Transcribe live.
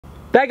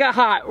that got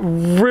hot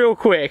real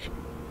quick.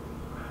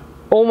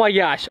 Oh my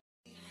gosh.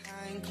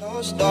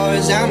 Closed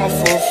doors, I'm a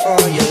fool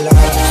for your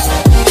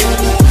love.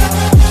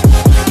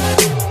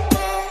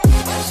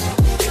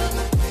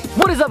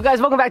 What is up, guys?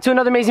 Welcome back to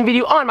another amazing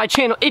video on my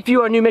channel. If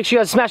you are new, make sure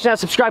you guys smash that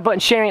subscribe button,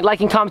 sharing,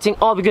 liking, commenting,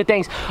 all the good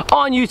things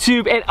on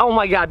YouTube. And oh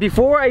my god,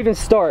 before I even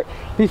start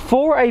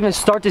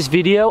this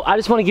video, I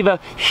just want to give a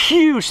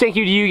huge thank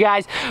you to you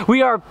guys.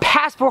 We are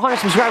past 400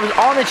 subscribers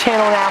on the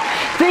channel now.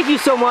 Thank you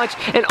so much.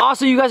 And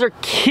also, you guys are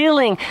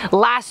killing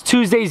last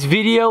Tuesday's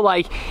video,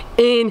 like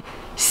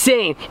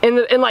insane.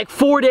 In like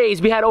 4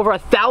 days, we had over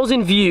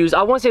 1,000 views.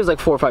 I want to say it was like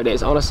 4 or 5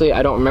 days. Honestly,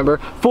 I don't remember.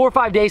 4 or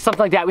 5 days, something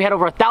like that. We had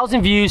over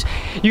 1,000 views.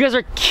 You guys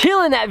are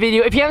killing that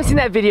video. If you haven't seen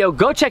that video,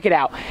 go check it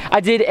out. I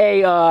did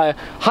a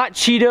hot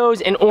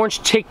Cheetos and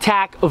orange Tic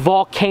Tac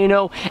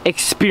volcano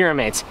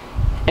experiment.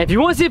 And if you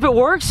want to see if it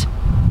works,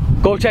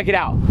 go check it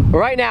out.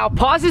 Right now,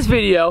 pause this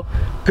video,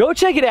 go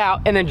check it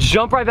out, and then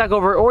jump right back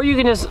over. Or you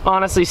can just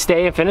honestly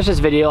stay and finish this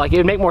video. Like, it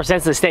would make more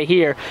sense to stay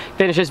here,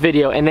 finish this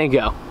video, and then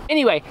go.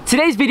 Anyway,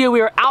 today's video,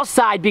 we are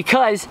outside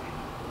because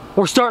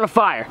we're starting a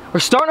fire. We're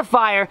starting a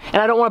fire, and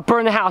I don't want to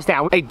burn the house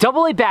down. A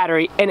AA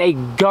battery and a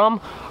gum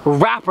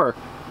wrapper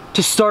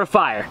to start a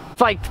fire.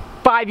 It's like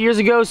 5 years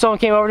ago, someone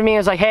came over to me and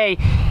was like, hey,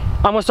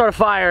 I'm gonna start a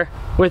fire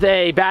with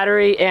a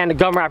battery and a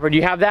gum wrapper. Do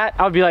you have that?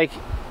 I would be like,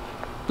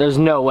 there's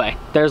no way.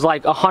 There's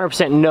like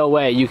 100% no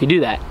way you can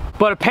do that.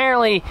 But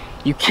apparently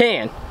you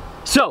can.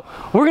 So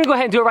we're gonna go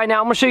ahead and do it right now.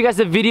 I'm gonna show you guys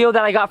the video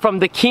that I got from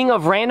The King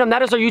of Random.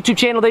 That is our YouTube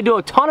channel. They do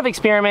a ton of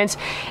experiments,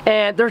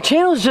 and their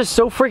channel is just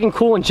so freaking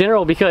cool in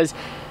general because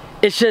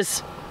it's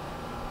just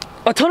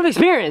a ton of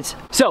experience.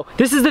 So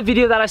this is the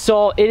video that I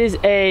saw. It is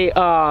a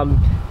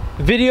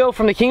video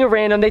from The King of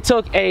Random. They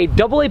took a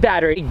AA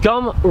battery, a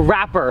gum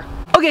wrapper.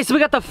 Okay, so we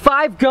got the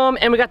 5 gum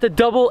and we got the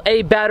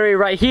AA battery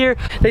right here.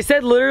 They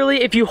said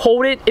literally if you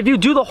hold it, if you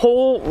do the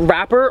whole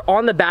wrapper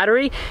on the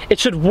battery, it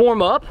should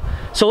warm up.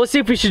 So let's see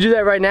if we should do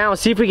that right now and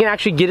see if we can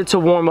actually get it to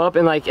warm up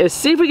and like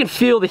see if we can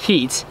feel the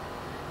heat.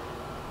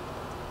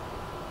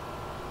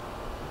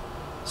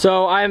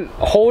 So I'm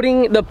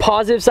holding the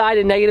positive side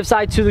and negative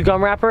side to the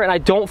gum wrapper, and I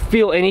don't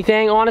feel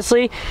anything,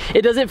 honestly.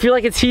 It doesn't feel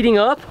like it's heating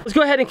up. Let's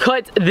go ahead and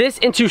cut this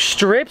into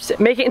strips,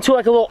 make it into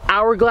like a little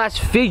hourglass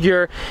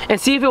figure, and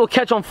see if it will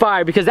catch on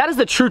fire, because that is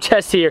the true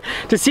test here,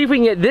 to see if we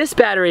can get this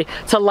battery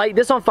to light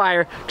this on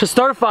fire, to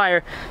start a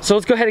fire. So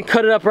let's go ahead and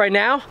cut it up right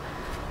now.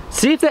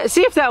 See if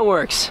that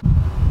works.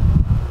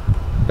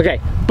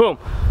 Okay, boom.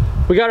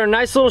 We got our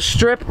nice little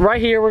strip right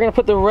here. We're gonna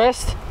put the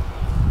rest.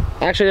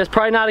 Actually, that's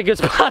probably not a good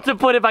spot to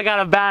put if I got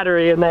a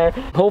battery in there.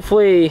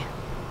 Hopefully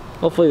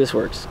this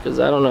works, because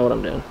I don't know what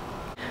I'm doing.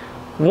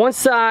 One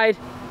side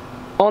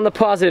on the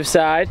positive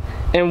side,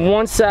 and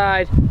one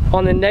side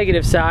on the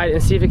negative side,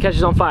 and see if it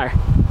catches on fire.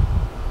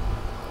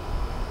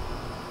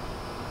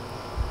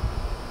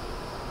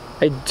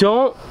 I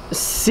don't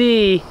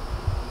see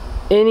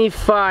any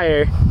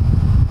fire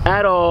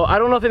at all. I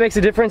don't know if it makes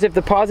a difference if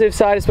the positive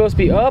side is supposed to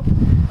be up,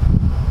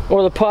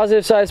 or the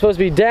positive side is supposed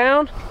to be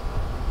down.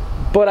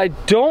 But I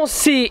don't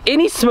see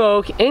any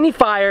smoke, any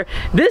fire.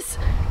 This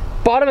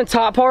bottom and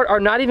top part are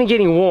not even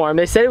getting warm.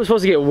 They said it was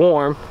supposed to get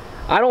warm.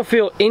 I don't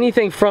feel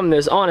anything from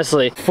this,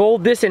 honestly.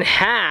 Fold this in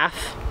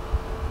half,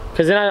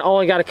 because then I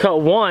only got to cut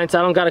once.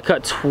 I don't got to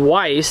cut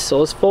twice. So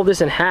let's fold this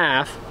in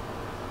half,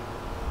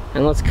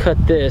 and let's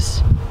cut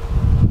this.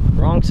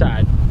 Wrong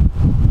side,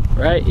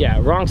 right? Yeah,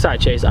 wrong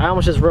side, Chase. I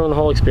almost just ruined the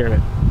whole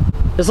experiment.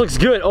 This looks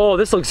good. Oh,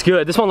 this looks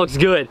good. This one looks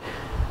good.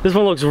 This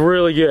one looks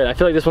really good. I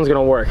feel like this one's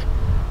gonna work.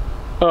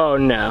 Oh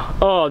no.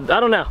 Oh, I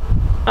don't know.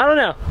 I don't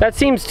know. That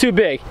seems too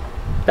big.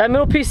 That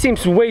middle piece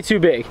seems way too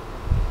big.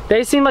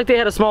 They seem like they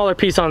had a smaller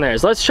piece on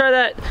theirs. Let's try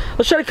that.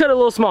 Let's try to cut it a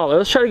little smaller.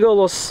 Let's try to go a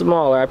little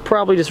smaller. I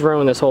probably just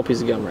ruined this whole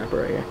piece of gum wrapper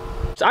right here.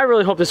 So I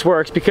really hope this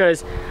works,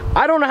 because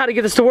I don't know how to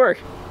get this to work.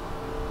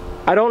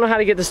 I don't know how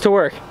to get this to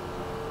work.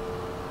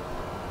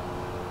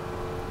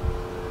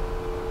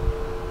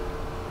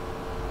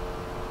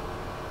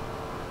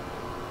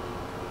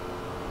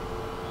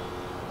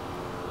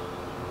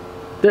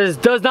 This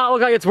does not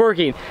look like it's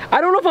working. I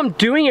don't know if I'm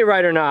doing it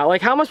right or not.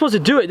 Like, how am I supposed to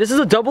do it? This is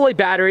a AA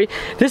battery.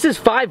 This is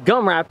 5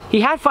 gum wrap.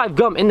 He had 5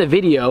 gum in the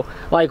video.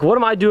 Like, what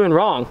am I doing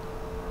wrong?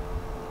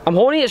 I'm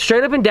holding it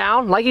straight up and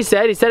down. Like he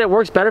said it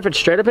works better if it's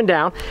straight up and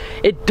down.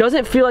 It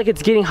doesn't feel like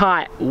it's getting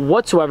hot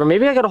whatsoever.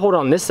 Maybe I gotta hold it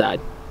on this side.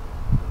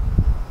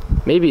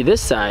 Maybe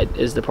this side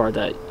is the part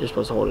that you're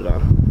supposed to hold it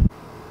on.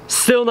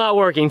 Still not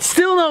working.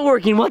 Still not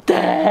working. What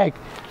the heck?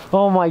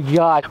 Oh my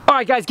god.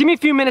 Alright guys, give me a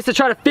few minutes to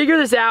try to figure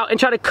this out and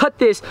try to cut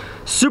this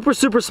super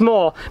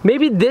small.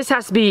 Maybe this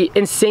has to be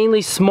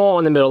insanely small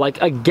in the middle,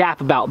 like a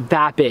gap about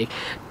that big,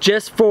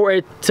 just for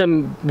it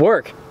to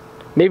work.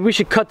 Maybe we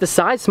should cut the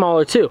side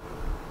smaller too.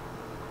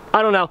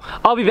 I don't know.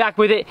 I'll be back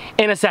with it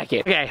in a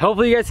second. Okay,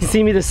 hopefully you guys can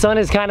see me. The sun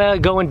is kind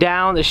of going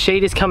down, the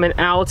shade is coming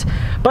out,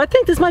 but I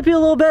think this might be a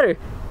little better.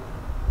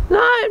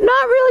 Not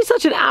really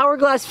such an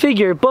hourglass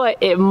figure, but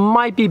it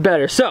might be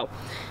better. So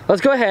let's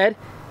go ahead,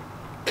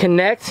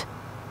 connect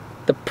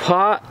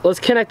the let's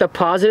connect the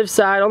positive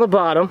side on the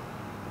bottom.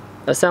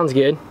 That sounds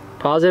good.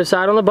 Positive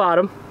side on the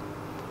bottom.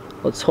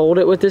 Let's hold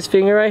it with this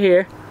finger right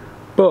here.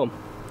 Boom.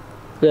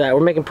 Look at that,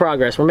 we're making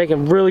progress. We're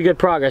making really good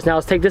progress. Now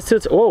let's take this to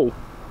its, whoa.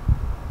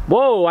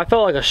 Whoa, I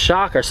felt like a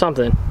shock or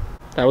something.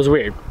 That was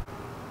weird.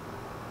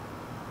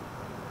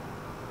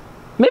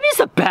 Maybe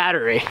it's a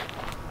battery.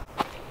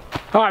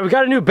 All right, we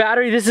got a new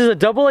battery. This is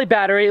a AA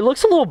battery. It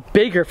looks a little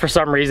bigger for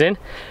some reason.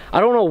 I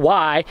don't know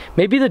why.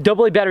 Maybe the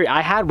AA battery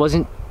I had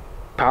wasn't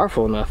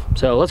powerful enough.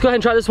 So let's go ahead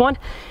and try this one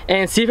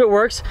and see if it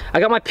works. I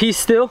got my piece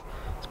still.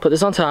 Let's put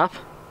this on top.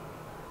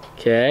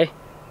 Okay,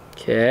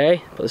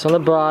 okay, put this on the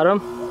bottom.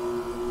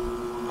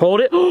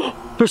 Hold it.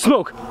 There's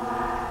smoke.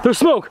 There's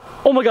smoke.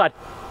 Oh my God.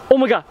 Oh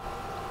my God.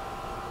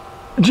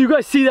 Do you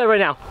guys see that right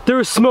now? There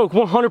is smoke,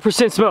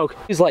 100% smoke.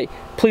 Please light,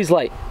 please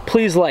light,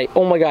 please light.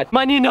 Oh my God.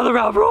 Might need another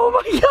round, bro. Oh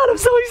my God, I'm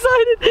so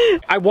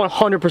excited. I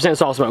 100%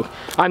 saw smoke.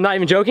 I'm not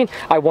even joking.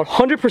 I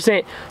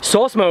 100%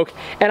 saw smoke,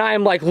 and I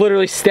am like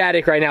literally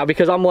static right now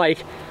because I'm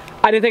like,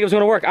 I didn't think it was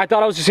gonna work. I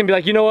thought I was just gonna be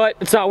like, you know what?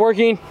 It's not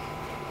working.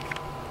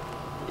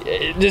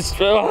 Just,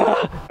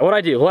 what'd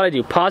I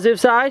do? Positive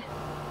side.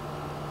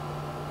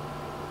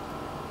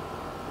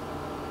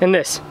 And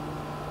this.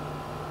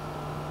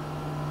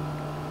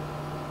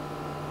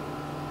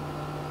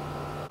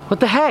 What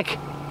the heck?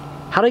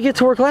 How did I get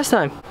to work last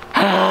time?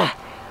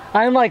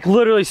 I'm like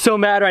literally so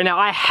mad right now.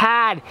 I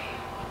had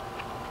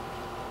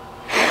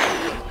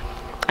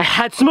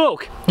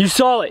smoke. You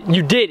saw it.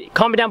 You did.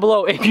 Comment down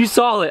below if you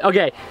saw it.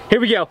 Okay,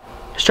 here we go.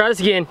 Let's try this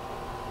again.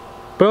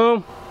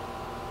 Boom.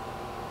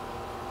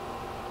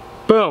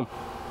 Boom.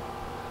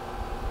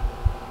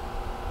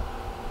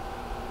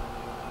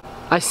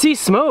 I see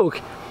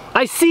smoke.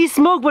 I see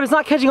smoke, but it's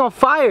not catching on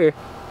fire.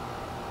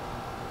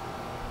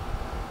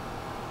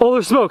 Oh,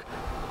 there's smoke.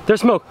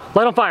 There's smoke.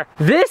 Light on fire.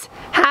 This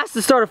has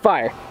to start a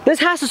fire. This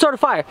has to start a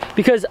fire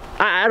because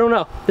I don't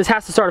know. This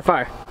has to start a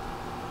fire.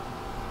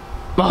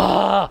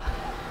 Oh,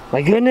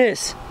 my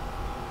goodness.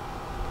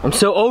 I'm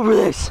so over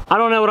this. I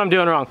don't know what I'm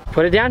doing wrong.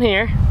 Put it down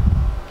here.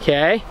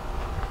 Okay.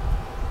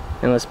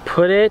 And let's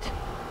put it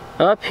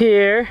up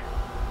here.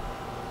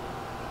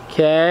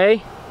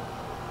 Okay.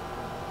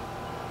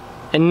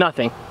 And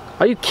nothing.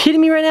 Are you kidding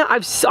me right now?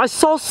 I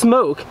saw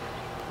smoke.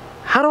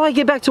 How do I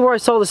get back to where I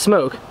saw the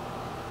smoke?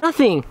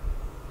 Nothing.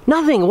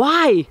 Nothing.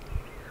 Why?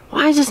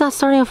 Why is this not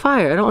starting a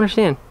fire? I don't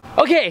understand.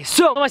 Okay,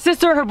 so my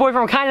sister and her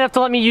boyfriend were kind enough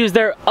to let me use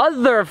their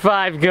other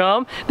 5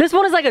 gum. This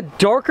one is like a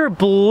darker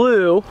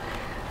blue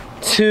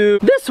to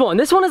this one.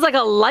 This one is like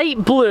a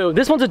light blue.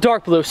 This one's a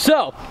dark blue.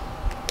 So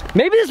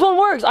maybe this one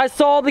works. I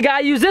saw the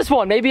guy use this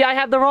one. Maybe I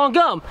have the wrong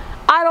gum.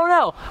 I don't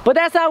know. But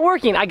that's not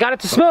working. I got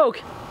it to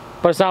smoke,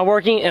 but it's not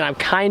working, and I'm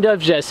kind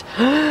of just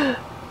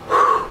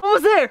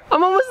almost there.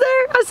 I'm almost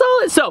there. I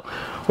saw it. So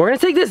we're gonna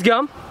take this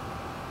gum.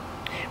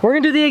 We're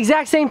gonna do the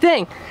exact same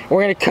thing.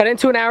 We're gonna cut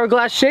into an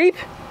hourglass shape,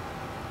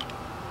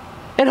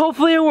 and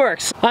hopefully it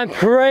works. I'm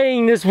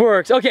praying this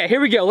works. Okay, here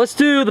we go. Let's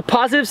do the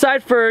positive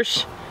side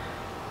first.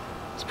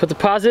 Let's put the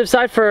positive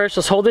side first.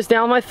 Let's hold this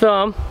down with my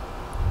thumb.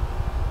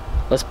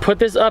 Let's put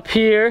this up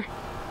here,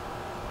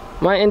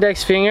 my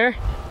index finger.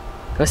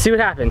 Let's see what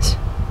happens.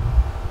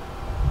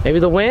 Maybe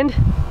the wind?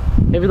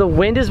 Maybe the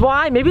wind is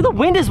why? Maybe the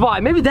wind is why.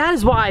 Maybe that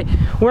is why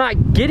we're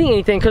not getting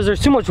anything, because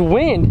there's too much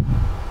wind.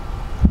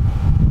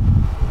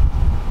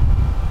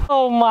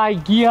 Oh my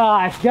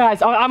gosh,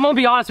 guys, I'm gonna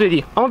be honest with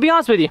you. I'm gonna be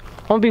honest with you.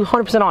 I'm gonna be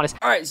 100% honest.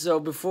 All right,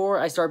 so before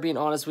I start being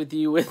honest with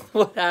you with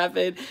what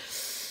happened,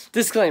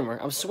 disclaimer,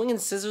 I'm swinging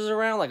scissors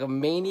around like a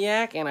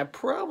maniac, and I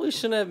probably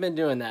shouldn't have been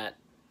doing that.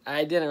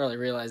 I didn't really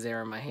realize they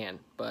were in my hand,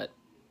 but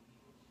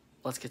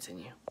let's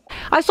continue.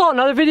 I saw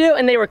another video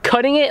and they were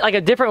cutting it like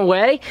a different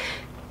way,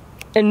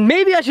 and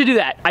maybe I should do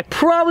that. I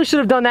probably should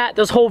have done that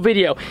this whole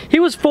video. He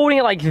was folding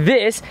it like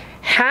this,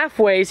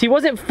 halfways. He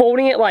wasn't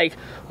folding it like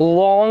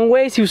long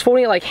ways. He was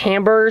folding it like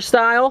hamburger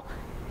style.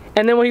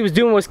 And then what he was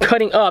doing was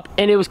cutting up,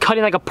 and it was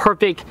cutting like a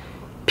perfect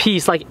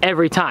piece like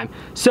every time.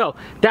 So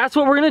that's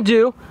what we're gonna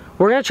do.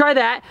 We're gonna try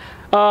that.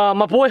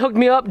 My boy hooked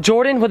me up,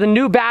 Jordan, with a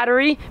new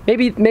battery.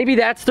 Maybe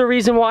that's the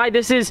reason why.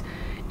 This is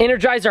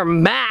Energizer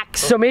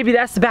Max, so maybe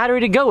that's the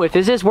battery to go with.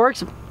 If this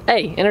works,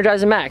 hey,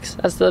 Energizer Max.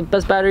 That's the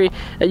best battery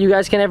that you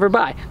guys can ever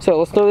buy. So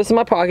let's throw this in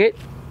my pocket.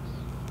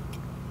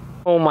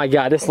 Oh my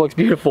God, this looks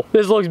beautiful.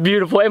 This looks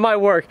beautiful. It might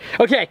work.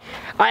 Okay,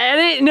 I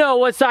didn't know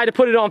what side to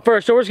put it on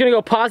first, so we're just gonna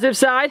go positive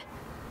side.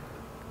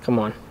 Come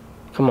on,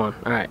 come on.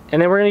 All right,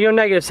 and then we're gonna go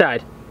negative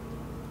side.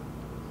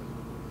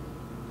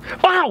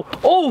 Wow!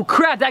 Oh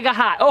crap, that got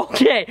hot.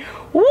 Okay,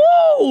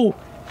 woo!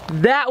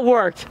 That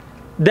worked.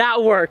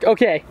 That worked.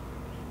 Okay.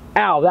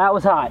 Ow, that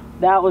was hot.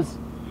 That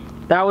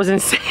was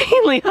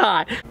insanely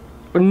hot.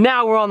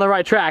 Now we're on the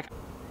right track.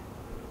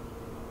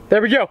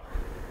 There we go.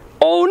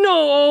 Oh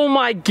no, oh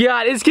my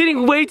God, it's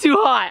getting way too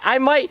hot. I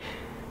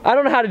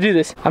don't know how to do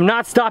this. I'm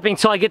not stopping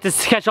till I get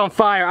this to catch on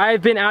fire. I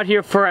have been out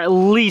here for at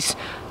least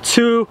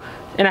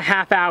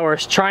 2.5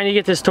 hours trying to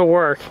get this to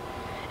work.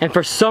 And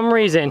for some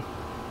reason,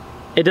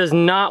 it does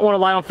not want to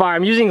light on fire.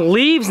 I'm using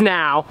leaves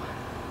now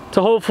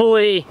to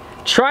hopefully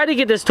try to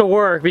get this to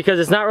work, because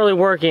it's not really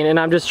working, and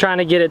I'm just trying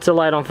to get it to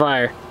light on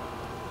fire.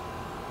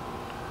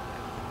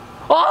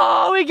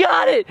 Oh, we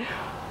got it!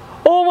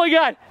 Oh my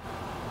God.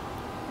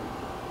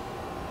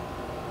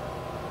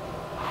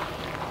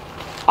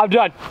 I'm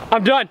done.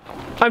 I'm done.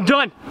 I'm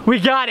done. We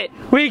got it.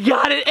 We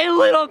got it. It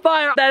lit on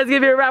fire. That is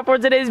going to be a wrap for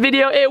today's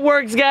video. It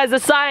works, guys. The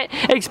science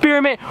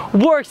experiment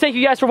works. Thank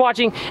you guys for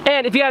watching.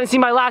 And if you haven't seen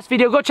my last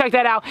video, go check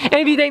that out. And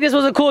if you think this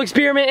was a cool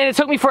experiment and it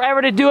took me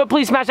forever to do it,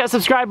 please smash that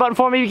subscribe button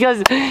for me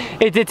because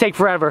it did take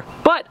forever.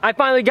 But I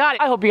finally got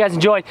it. I hope you guys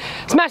enjoyed.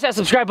 Smash that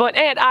subscribe button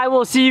and I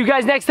will see you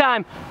guys next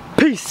time.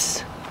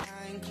 Peace.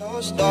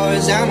 Closed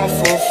doors, I'm a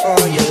fool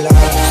for your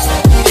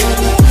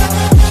love.